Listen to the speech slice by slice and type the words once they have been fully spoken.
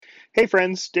Hey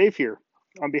friends, Dave here.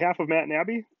 On behalf of Matt and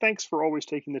Abby, thanks for always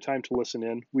taking the time to listen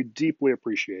in. We deeply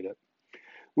appreciate it.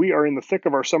 We are in the thick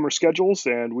of our summer schedules,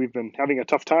 and we've been having a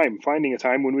tough time finding a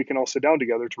time when we can all sit down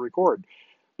together to record.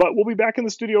 But we'll be back in the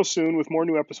studio soon with more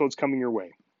new episodes coming your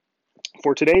way.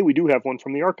 For today, we do have one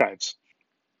from the archives.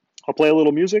 I'll play a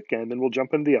little music, and then we'll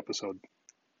jump into the episode.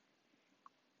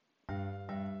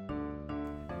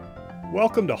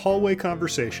 Welcome to Hallway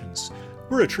Conversations.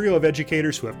 We're a trio of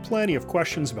educators who have plenty of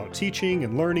questions about teaching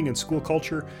and learning and school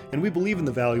culture, and we believe in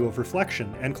the value of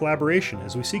reflection and collaboration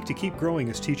as we seek to keep growing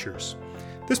as teachers.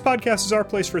 This podcast is our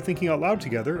place for thinking out loud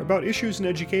together about issues in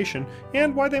education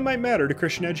and why they might matter to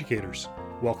Christian educators.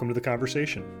 Welcome to the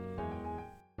conversation.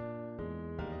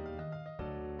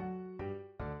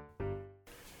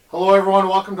 Hello everyone,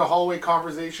 welcome to Hallway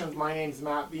Conversations. My name's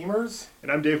Matt Beamers. And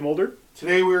I'm Dave Mulder.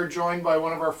 Today we are joined by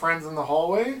one of our friends in the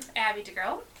hallway, Abby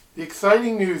DeGrow. The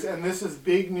exciting news, and this is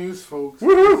big news folks,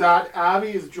 Woo-hoo! is that Abby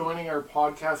is joining our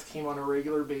podcast team on a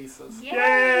regular basis.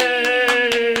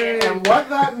 Yay! And what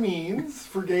that means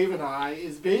for Dave and I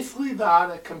is basically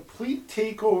that a complete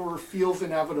takeover feels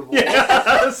inevitable.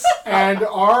 Yes! And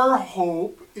our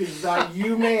hope is that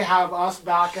you may have us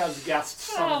back as guests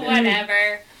Oh, someday.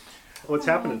 whatever. What's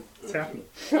happening? It's happening.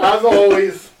 As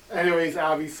always, anyways,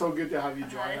 Abby, so good to have you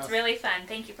join us. It's really fun.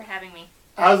 Thank you for having me.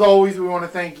 As always, we want to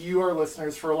thank you, our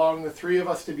listeners, for allowing the three of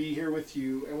us to be here with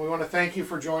you, and we want to thank you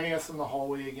for joining us in the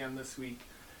hallway again this week.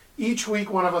 Each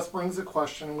week, one of us brings a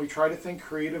question, and we try to think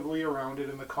creatively around it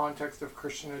in the context of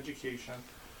Christian education.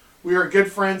 We are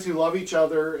good friends who love each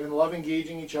other and love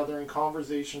engaging each other in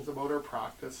conversations about our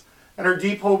practice, and our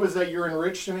deep hope is that you're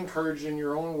enriched and encouraged in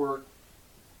your own work,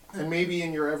 and maybe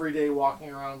in your everyday walking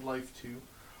around life too.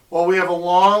 Well, we have a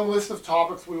long list of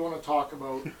topics we want to talk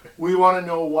about. We want to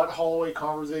know what hallway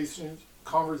conversations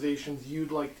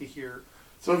you'd like to hear.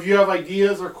 So if you have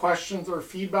ideas or questions or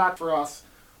feedback for us,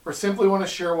 or simply want to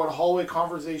share what hallway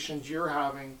conversations you're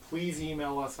having, please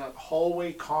email us at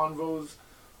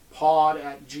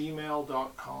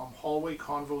hallwayconvospod@gmail.com.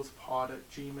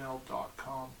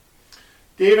 hallwayconvospod@gmail.com.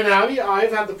 Dave and Abby,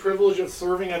 I've had the privilege of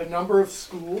serving at a number of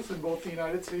schools in both the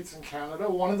United States and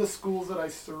Canada. One of the schools that I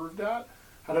served at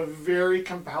had a very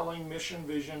compelling mission,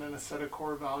 vision, and a set of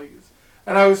core values.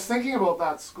 And I was thinking about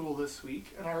that school this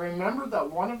week, and I remembered that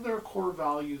one of their core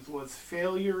values was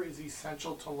failure is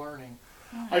essential to learning.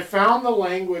 I found the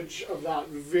language of that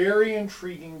very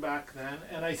intriguing back then,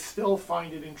 and I still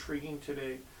find it intriguing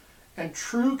today. And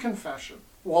true confession,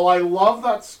 while I love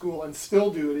that school and still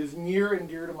do, it is near and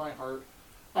dear to my heart,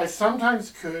 I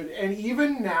sometimes could, and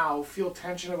even now, feel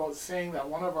tension about saying that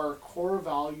one of our core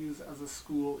values as a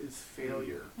school is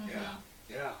failure.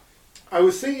 Yeah. I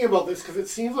was thinking about this because it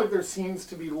seems like there seems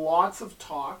to be lots of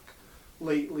talk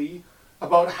lately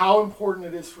about how important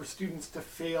it is for students to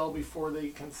fail before they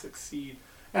can succeed.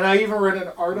 And I even read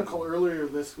an article earlier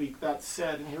this week that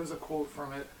said, and here's a quote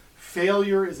from it,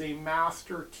 "Failure is a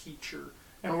master teacher."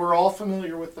 And we're all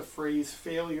familiar with the phrase,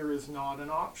 failure is not an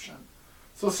option.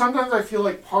 So sometimes I feel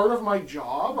like part of my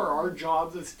job, or our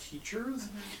jobs as teachers,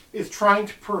 is trying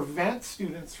to prevent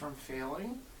students from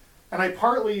failing. And I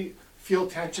partly feel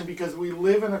tension because we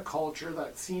live in a culture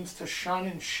that seems to shun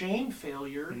and shame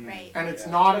failure, Right. and it's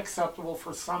not acceptable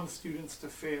for some students to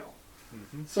fail.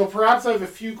 So perhaps I have a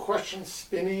few questions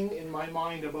spinning in my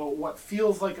mind about what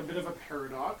feels like a bit of a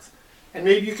paradox. And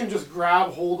maybe you can just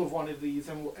grab hold of one of these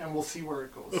and we'll see where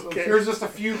it goes. Okay. So here's just a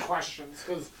few questions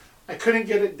because I couldn't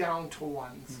get it down to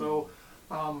one. So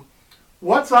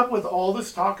what's up with all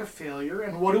this talk of failure,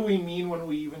 and what do we mean when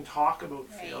we even talk about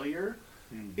Right. failure?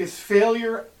 Is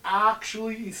failure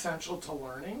actually essential to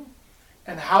learning?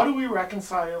 And how do we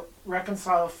reconcile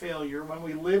failure when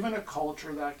we live in a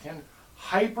culture that can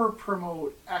hyper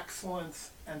promote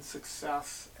excellence and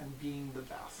success and being the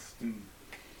best?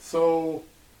 So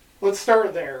let's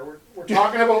start there. We're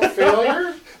talking about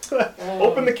failure.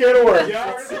 Open the can of worms.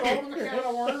 Yeah, we're going to open the can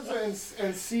of worms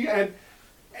and see, and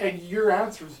your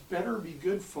answers better be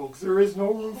good, folks. There is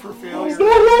no room for failure.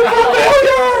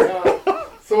 Yeah.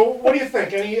 So what do you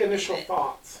think? Any initial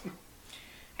thoughts?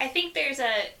 I think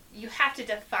you have to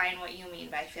define what you mean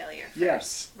by failure first,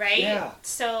 Yes. right? Yeah.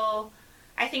 So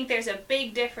I think there's a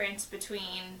big difference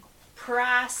between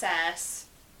process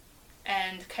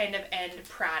and kind of end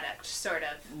product sort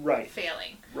of Right.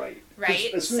 failing. Right.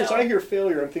 Right, As soon as so- I hear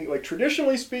failure, I'm thinking, like,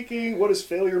 traditionally speaking, what does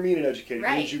failure mean in education? It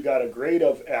means Right. you got a grade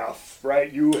of F,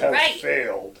 right? You have Right.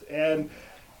 failed. And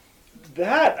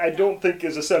that, I don't think,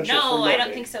 is essential for No, learning. I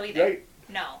don't think so either. Right?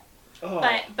 No. Oh.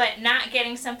 But not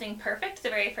getting something perfect the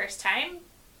very first time,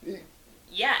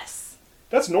 yes.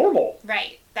 That's normal.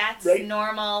 Right. That's Right.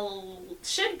 normal,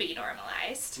 should be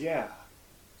normalized. Yeah.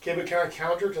 Okay, but can I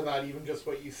counter to that even just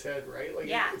what you said, right? Like,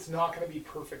 Yeah. it's not going to be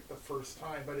perfect the first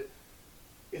time, but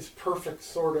it's perfect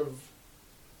sort of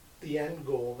the end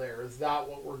goal there. Is that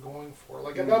what we're going for?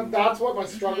 Like, that's what my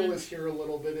struggle is here a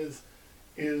little bit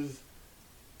is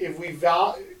if we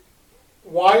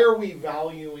why are we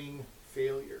valuing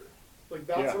failure? Like,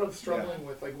 that's what I'm struggling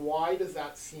with. Like, why does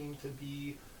that seem to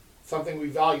be something we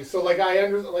value? So, like, I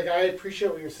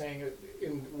appreciate what you're saying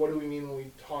in what do we mean when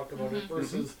we talk about it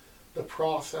versus the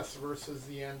process versus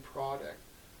the end product.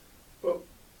 But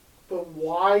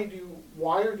why do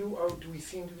we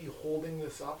seem to be holding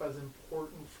this up as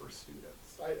important for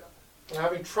students? I'm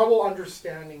having trouble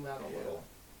understanding that a little.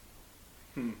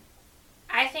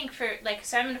 I think so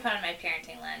I'm going to put on my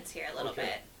parenting lens here a little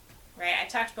bit, right? I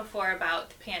talked before about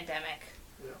the pandemic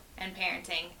and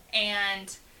parenting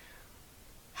and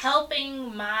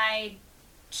helping my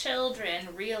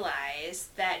children realize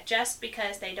that just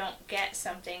because they don't get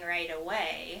something right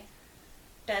away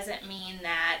doesn't mean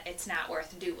that it's not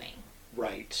worth doing.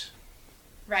 Right.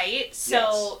 Right?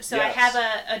 So I have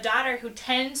a daughter who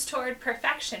tends toward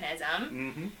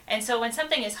perfectionism. And so when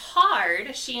something is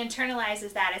hard, she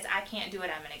internalizes that as I can't do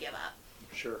it, I'm going to give up.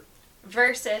 Sure.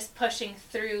 Versus pushing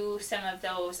through some of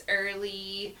those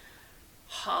early,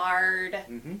 hard,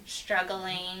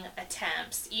 struggling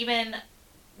attempts. Even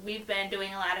we've been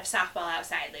doing a lot of softball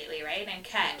outside lately, right? And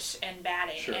catch and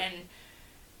batting. Sure. And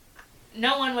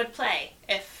no one would play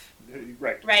if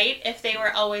right if they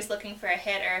were always looking for a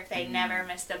hit or if they never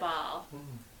missed a ball.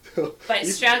 But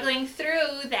struggling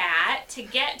through that to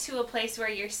get to a place where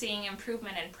you're seeing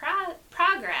improvement and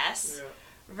progress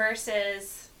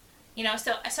versus, so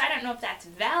I don't know if that's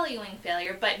valuing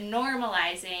failure, but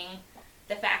normalizing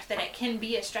the fact that it can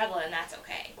be a struggle and that's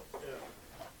okay.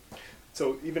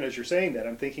 So even as you're saying that,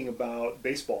 I'm thinking about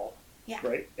baseball, Yeah.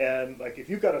 right? And like if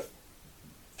you've got a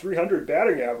 300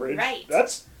 batting average, Right.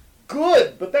 that's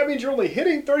good, but that means you're only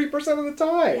hitting 30% of the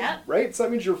time, Yep. right? So that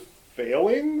means you're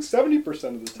failing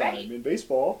 70% of the time Right. in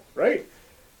baseball, right?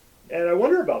 And I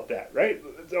wonder about that, right?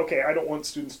 Okay, I don't want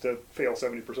students to fail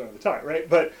 70% of the time, right?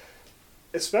 But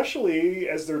especially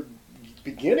as they're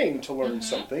beginning to learn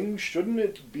something, shouldn't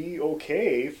it be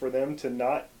okay for them to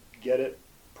not get it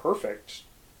perfect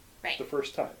the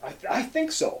first time? I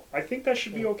think so. I think that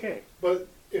should be okay. But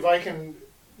if I can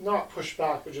not push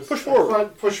back, but just push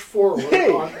forward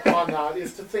on that,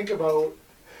 is to think about,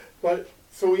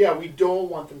 we don't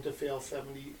want them to fail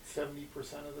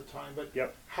 70% of the time, but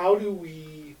how do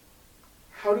we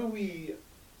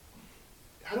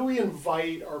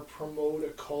invite or promote a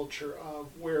culture of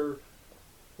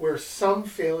where some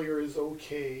failure is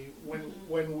okay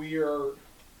when we're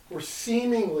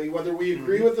seemingly, whether we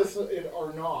agree with this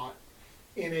or not,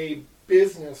 in a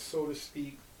business, so to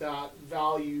speak, that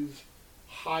values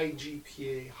high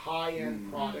GPA,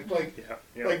 high-end product.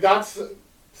 Like that's,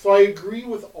 so I agree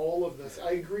with all of this.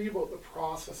 I agree about the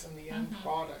process and the end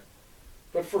product.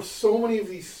 But for so many of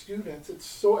these students,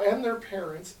 and their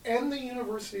parents, and the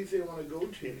universities they want to go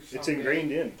to, it's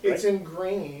ingrained in. Right? It's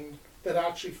ingrained that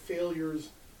actually failure's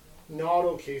not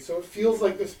okay. So it feels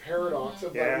like this paradox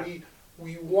of that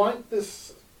we want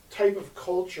this type of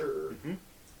culture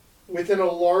within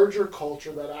a larger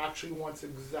culture that actually wants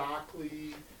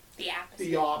exactly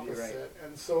the opposite. Right.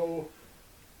 And so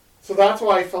that's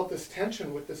why I felt this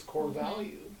tension with this core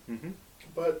value.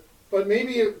 But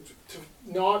maybe to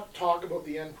not talk about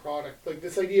the end product, like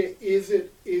this idea, is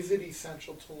it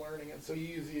essential to learning? And so you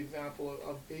use the example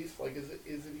of base, like is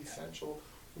it essential?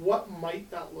 What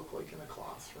might that look like in a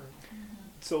classroom?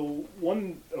 So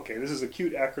this is a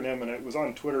cute acronym, and it was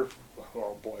on Twitter,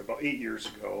 about 8 years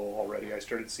ago already. I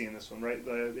started seeing this one, right?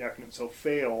 The acronym. So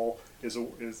FAIL is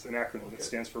an acronym that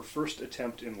stands for First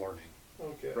Attempt in Learning.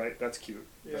 Okay. Right? That's cute.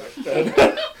 Yeah.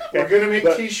 We're going to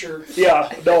make t-shirts.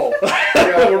 Yeah, no.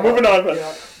 We're moving on.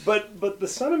 Yeah. But the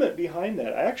sentiment behind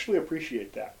that, I actually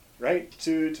appreciate that, right?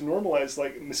 To normalize,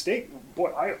 like, mistake.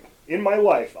 In my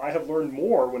life, I have learned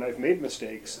more when I've made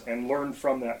mistakes and learned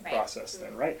from that process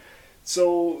then, right?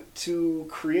 So to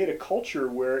create a culture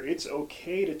where it's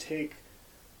okay to take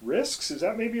risks, is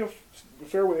that maybe a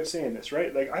fair way of saying this,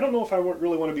 right? Like, I don't know if I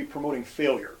really want to be promoting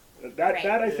failure. That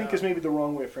I think is maybe the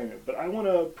wrong way of framing it. But I want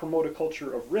to promote a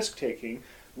culture of risk-taking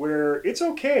where it's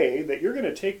okay that you're going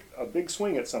to take a big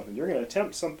swing at something. You're going to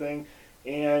attempt something,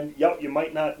 and you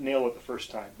might not nail it the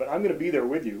first time. But I'm going to be there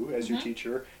with you as your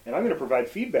teacher, and I'm going to provide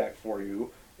feedback for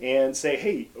you and say,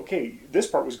 hey, okay, this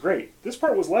part was great. This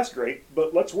part was less great,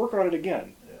 but let's work on it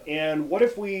again. Yeah. And what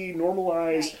if we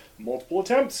normalize multiple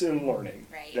attempts in learning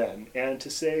then? And to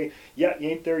say, you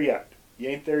ain't there yet. You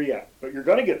ain't there yet, but you're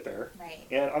going to get there,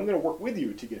 and I'm going to work with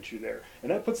you to get you there. And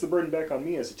that puts the burden back on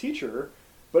me as a teacher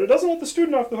but it doesn't let the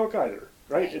student off the hook either,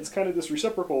 right? Right. It's kind of this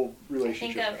reciprocal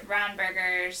relationship. I think of Ron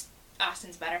Berger's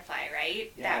Austin's Butterfly,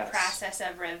 right? Yes. That process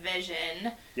of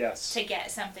revision Yes. to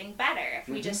get something better. If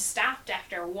we just stopped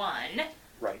after one,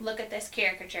 Right. look at this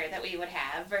caricature that we would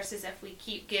have, versus if we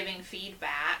keep giving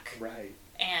feedback Right.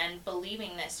 and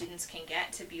believing that students can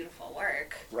get to beautiful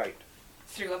work Right.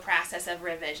 through a process of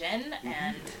revision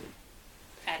and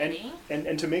editing.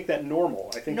 And to make that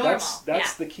normal, I think Normal, that's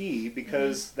yeah. the key,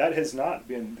 because that has not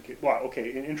been the case. Well,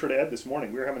 okay, in Intro to Ed this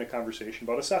morning, we were having a conversation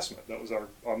about assessment. That was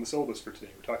on the syllabus for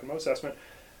today. We're talking about assessment.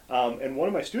 And one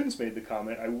of my students made the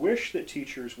comment, I wish that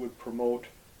teachers would promote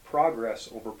progress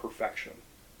over perfection.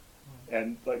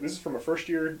 And like, this is from a first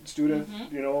year student,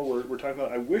 you know, we're talking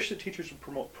about, I wish that teachers would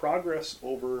promote progress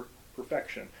over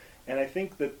perfection. And I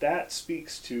think that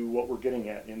speaks to what we're getting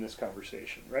at in this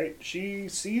conversation, right? She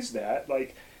sees that,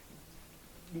 like,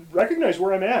 recognize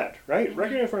where I'm at, right?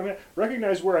 Recognize where I'm at,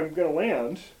 recognize where I'm going to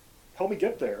land, help me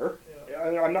get there.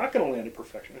 Yeah. I'm not going to land at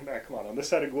perfection. Come on this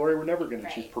side of glory, we're never going to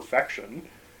achieve Right. perfection.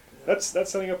 That's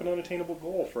setting up an unattainable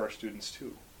goal for our students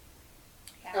too.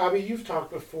 Yeah. Abby, you've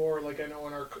talked before, like I know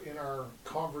in our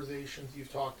conversations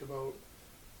you've talked about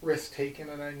risk taking,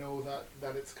 and I know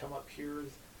that it's come up here.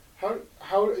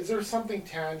 How is there something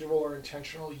tangible or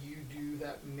intentional you do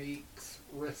that makes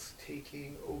risk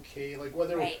taking okay? Like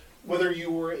whether Right. whether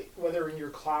in your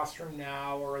classroom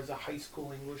now or as a high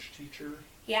school English teacher.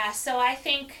 Yeah, so I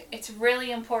think it's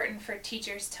really important for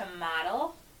teachers to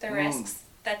model the risks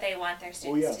that they want their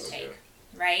students yes. to take,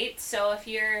 right? So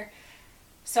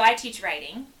so I teach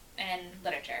writing and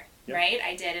literature, Yep. right?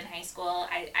 I did in high school.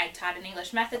 I taught an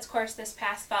English methods course this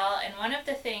past fall, and one of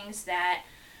the things that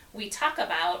we talk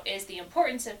about is the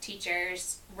importance of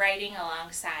teachers writing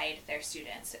alongside their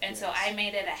students. And so Yes. I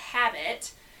made it a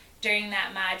habit during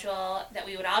that module that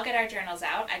we would all get our journals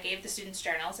out. I gave the students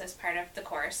journals as part of the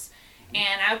course,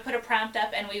 and I would put a prompt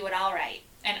up and we would all write.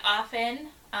 And often,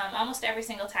 almost every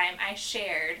single time, I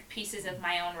shared pieces of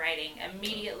my own writing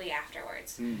immediately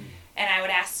afterwards. And I would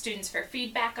ask students for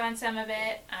feedback on some of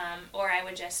it, or I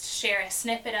would just share a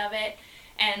snippet of it.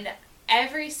 And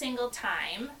every single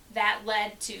time, that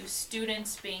led to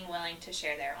students being willing to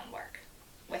share their own work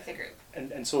with the group.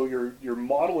 And so you're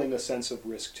modeling a sense of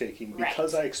risk taking,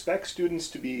 because Right. I expect students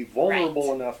to be vulnerable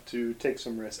Right. enough to take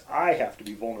some risks. I have to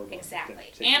be vulnerable Exactly. enough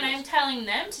to take And the I'm risk. telling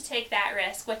them to take that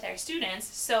risk with their students.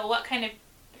 So what kind of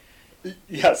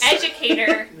Yes.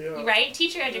 educator, Yeah. right?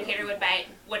 Teacher educator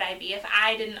would I be if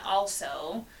I didn't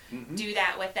also do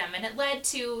that with them? And it led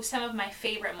to some of my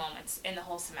favorite moments in the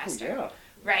whole semester. Yeah.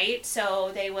 Right?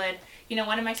 So they would,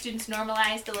 one of my students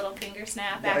normalized the little finger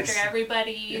snap Nice. after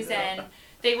everybody's, and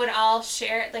they would all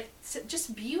share, like,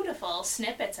 just beautiful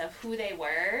snippets of who they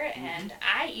were. And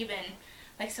I even,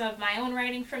 like, some of my own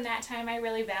writing from that time I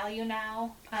really value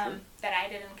now, that I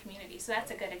did in community. So that's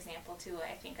a good example, too,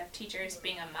 I think, of teachers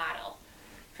being a model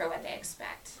for what they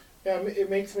expect. Yeah,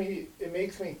 it makes me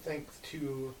think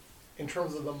too, in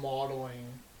terms of the modeling,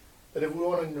 that if we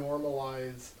want to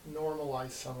normalize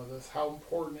some of this, how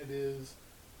important it is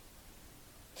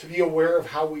to be aware of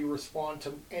how we respond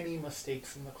to any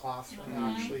mistakes in the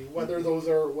classroom. Actually, whether those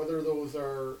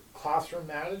are classroom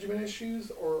management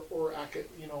issues or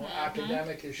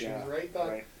academic issues, Yeah. right?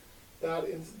 Right.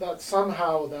 That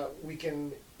somehow that we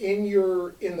can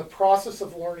in the process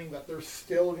of learning that there's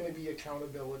still going to be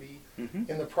accountability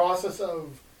in the process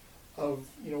of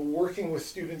working with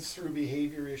students through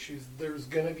behavior issues. There's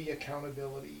going to be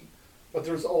accountability, but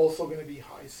there's also going to be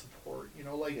high support.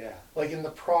 Like in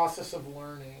the process of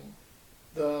learning,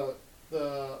 the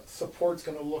support's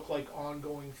going to look like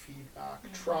ongoing feedback.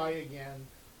 Try again.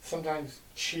 Sometimes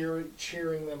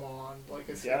cheering them on. Like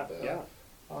I said.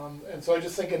 And so I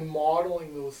just think in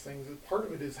modeling those things, part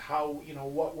of it is how,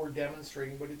 what we're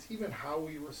demonstrating, but it's even how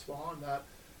we respond,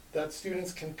 that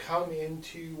students can come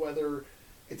into, whether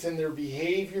it's in their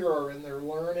behavior or in their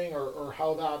learning or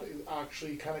how that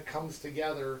actually kind of comes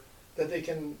together, that they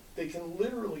can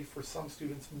literally, for some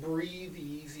students, breathe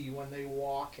easy when they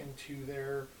walk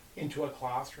into a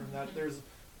classroom, that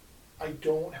I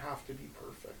don't have to be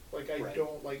perfect. Right.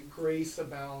 Don't, grace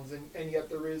abounds, and yet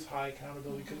there is high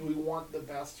accountability because we want the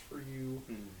best for you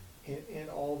in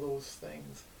all those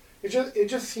things. It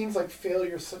just seems like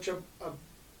failure is such a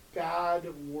bad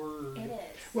word. It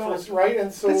is. Well, right?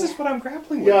 And so this is what I'm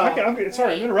grappling with. Yeah. I'm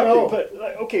sorry, I'm interrupting,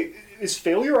 but okay, is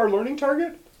failure our learning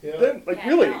target? Yeah. Then, Yeah,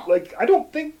 really, no. I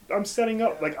don't think I'm setting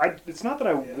up, it's not that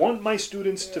I want my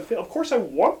students to fail. Of course I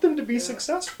want them to be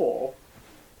successful.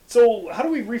 So how do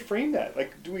we reframe that?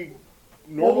 Do we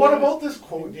normalize? Well, what about this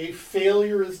quote, Dave?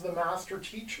 Failure is the master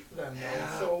teacher then, though.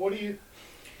 Yeah. So what do you...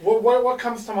 What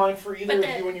comes to mind for either of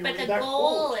you when you read that quote? But the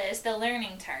goal is the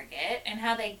learning target, and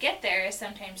how they get there is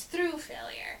sometimes through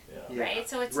failure, right?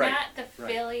 So it's not the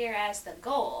failure as the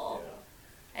goal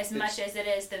as much as it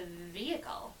is the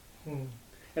vehicle.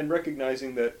 And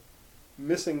recognizing that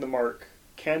missing the mark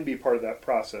can be part of that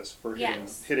process for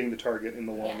hitting the target in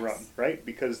the long run, right?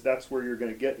 Because that's where you're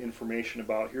going to get information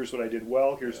about, here's what I did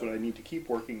well, here's what I need to keep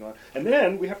working on. And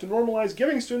then we have to normalize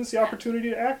giving students the opportunity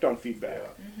to act on feedback,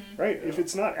 right? If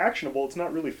it's not actionable, it's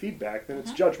not really feedback, then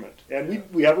it's judgment. And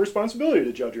we have a responsibility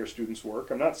to judge our students'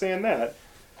 work. I'm not saying that,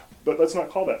 but let's not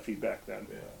call that feedback then.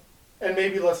 And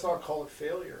maybe let's not call it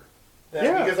failure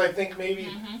then, because I think maybe,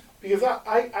 because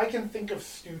I can think of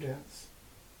students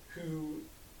who,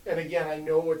 and again, I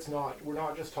know we're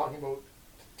not just talking about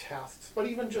tests, but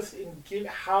even just in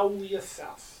how we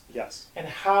assess. Yes. And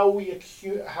how we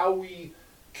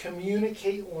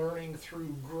communicate learning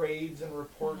through grades and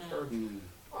report cards.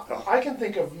 I can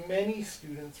think of many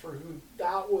students for who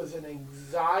that was an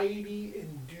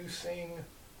anxiety-inducing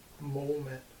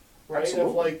moment, right? Absolutely.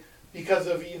 Of like, because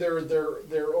of either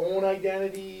their own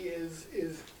identity is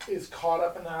caught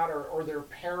up in that, or their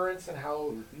parents and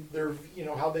how they're,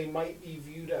 how they might be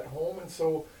viewed at home. And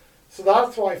so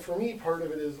that's why for me part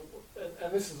of it is,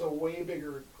 and this is a way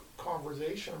bigger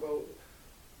conversation about,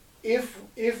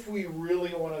 if we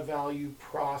really want to value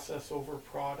process over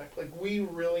product, like we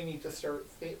really need to start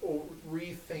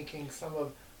rethinking some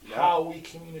of how we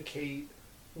communicate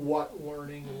what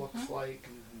learning looks like.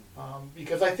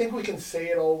 Because I think we can say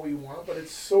it all we want, but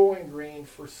it's so ingrained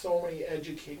for so many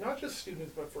not just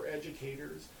students, but for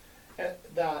educators,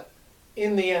 that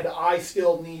in the end, I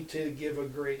still need to give a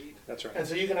grade. That's right. And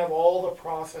so you can have all the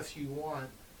process you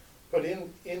want, but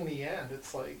in the end,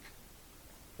 it's like,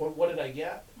 what did I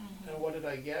get? And what did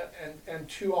I get? And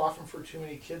too often for too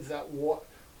many kids, that what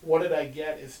did I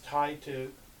get is tied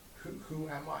to who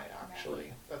am I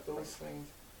actually? That those things.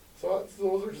 So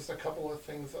those are just a couple of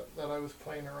things that I was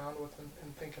playing around with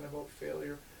and thinking about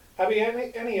failure. Have you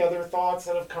any other thoughts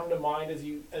that have come to mind as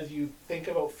you think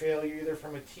about failure, either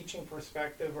from a teaching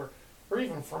perspective or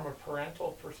even from a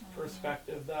parental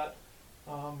perspective? That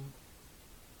are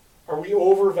we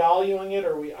overvaluing it?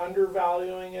 Are we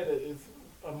undervaluing it? Is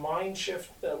a mind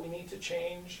shift that we need to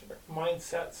change?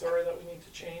 Mindset, that we need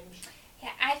to change?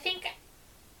 Yeah, I think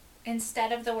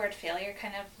instead of the word failure,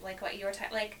 kind of like what you were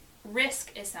talking, like,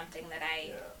 risk is something that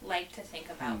I like to think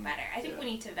about better. I think we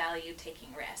need to value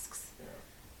taking risks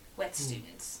with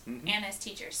students and as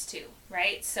teachers too,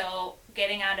 right? So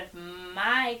getting out of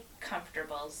my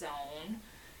comfortable zone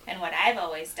and what I've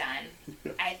always done,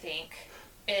 I think,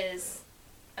 is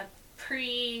a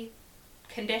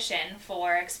precondition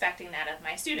for expecting that of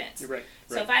my students. Right.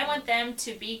 So if I want them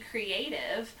to be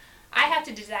creative, I have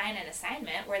to design an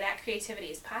assignment where that creativity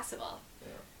is possible.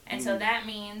 And so that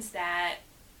means that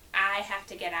I have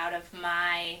to get out of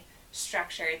my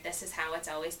structured, this is how it's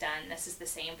always done, this is the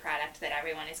same product that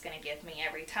everyone is going to give me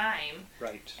every time.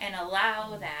 Right. And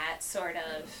allow that sort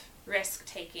of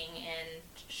risk-taking in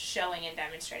showing and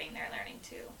demonstrating their learning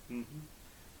too.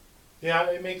 Yeah,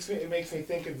 it makes me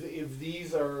think if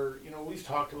these are, we've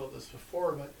talked about this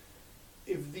before, but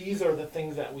if these are the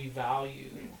things that we value,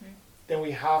 then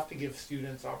we have to give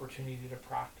students opportunity to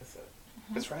practice it.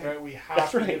 That's right. Right? We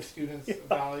have to give students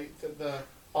value, the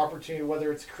opportunity,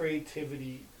 whether it's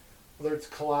creativity, whether it's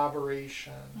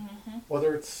collaboration,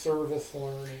 whether it's service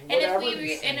learning, whatever.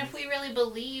 And if we really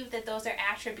believe that those are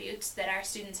attributes that our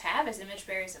students have as image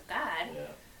bearers of God,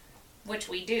 which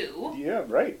we do,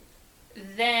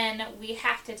 then we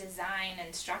have to design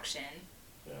instruction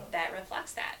that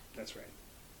reflects that. That's right.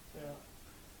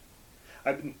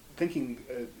 I've been thinking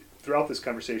throughout this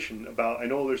conversation about, I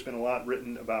know there's been a lot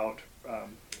written about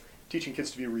teaching kids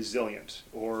to be resilient,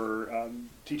 or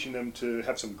teaching them to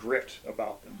have some grit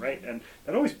about them, right? And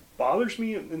that always bothers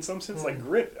me in some sense. Like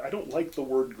grit, I don't like the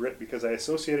word grit because I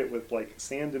associate it with like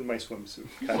sand in my swimsuit,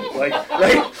 kind of like,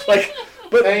 right? Like,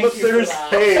 but there's,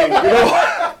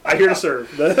 I'm here to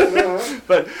serve.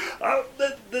 But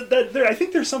I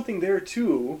think there's something there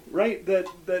too, right?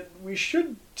 That we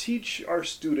should teach our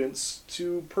students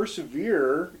to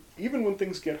persevere even when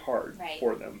things get hard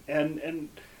for them, and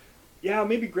yeah,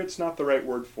 maybe grit's not the right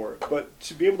word for it, but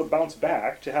to be able to bounce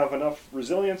back, to have enough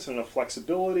resilience and enough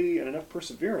flexibility and enough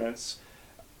perseverance,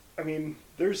 I mean,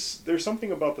 there's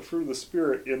something about the fruit of the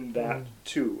Spirit in that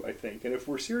too, I think. And if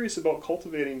we're serious about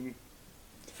cultivating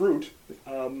fruit,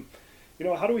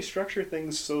 how do we structure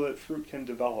things so that fruit can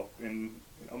develop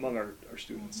among our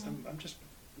students? I'm just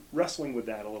wrestling with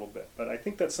that a little bit, but I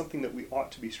think that's something that we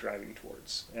ought to be striving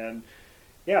towards. And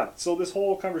so this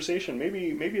whole conversation,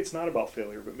 maybe it's not about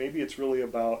failure, but maybe it's really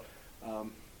about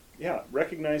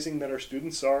recognizing that our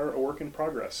students are a work in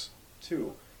progress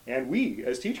too. And we,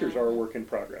 as teachers, are a work in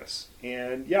progress.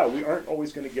 And we aren't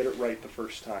always going to get it right the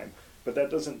first time. But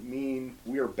that doesn't mean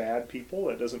we are bad people.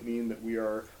 It doesn't mean that we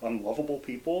are unlovable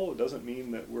people. It doesn't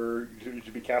mean that we're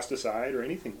to be cast aside or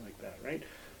anything like that, right?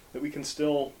 That we can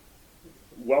still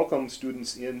welcome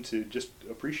students in to just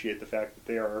appreciate the fact that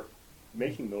they are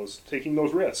taking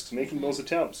those risks, making those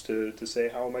attempts to say,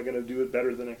 how am I going to do it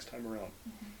better the next time around?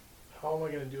 How am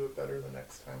I going to do it better the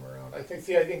next time around? I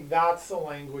think that's the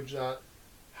language that,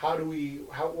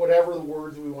 whatever the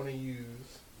words we want to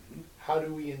use, how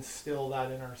do we instill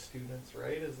that in our students,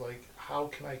 right? Is like, how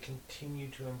can I continue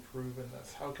to improve in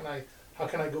this? How can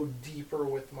I go deeper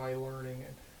with my learning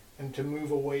and to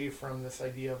move away from this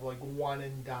idea of like one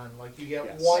and done. Like you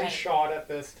get one shot at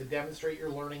this to demonstrate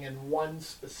your learning in one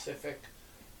specific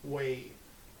way.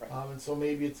 Right. And so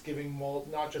maybe it's giving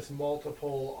not just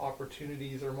multiple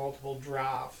opportunities or multiple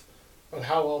drafts, but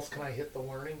how else can I hit the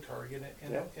learning target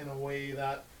in a way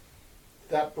that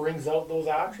brings out those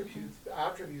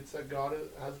attributes that God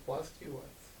has blessed you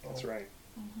with. So. That's right.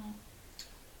 Mm-hmm.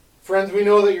 Friends, we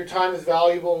know that your time is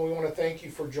valuable, and we want to thank you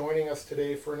for joining us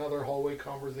today for another Hallway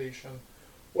Conversation.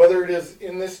 Whether it is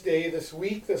in this day, this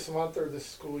week, this month, or this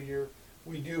school year,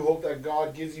 we do hope that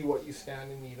God gives you what you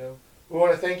stand in need of. We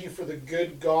want to thank you for the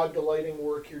good, God-delighting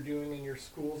work you're doing in your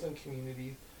schools and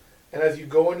communities. And as you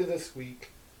go into this week,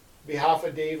 on behalf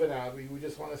of Dave and Abby, we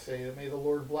just want to say that may the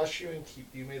Lord bless you and keep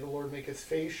you. May the Lord make his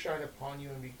face shine upon you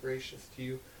and be gracious to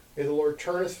you. May the Lord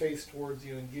turn his face towards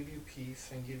you and give you peace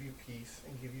and give you peace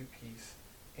and give you peace.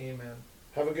 Amen.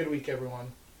 Have a good week, everyone.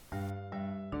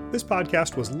 This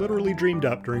podcast was literally dreamed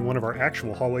up during one of our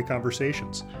actual Hallway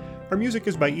Conversations. Our music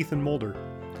is by Ethan Mulder.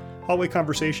 Hallway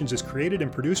Conversations is created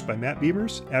and produced by Matt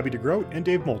Beamers, Abby DeGroat, and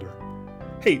Dave Mulder.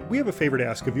 Hey, we have a favor to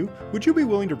ask of you. Would you be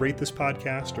willing to rate this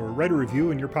podcast or write a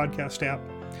review in your podcast app?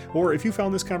 Or if you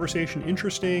found this conversation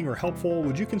interesting or helpful,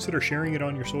 would you consider sharing it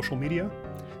on your social media?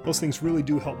 Those things really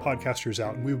do help podcasters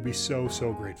out, and we would be so,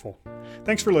 so grateful.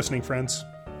 Thanks for listening, friends.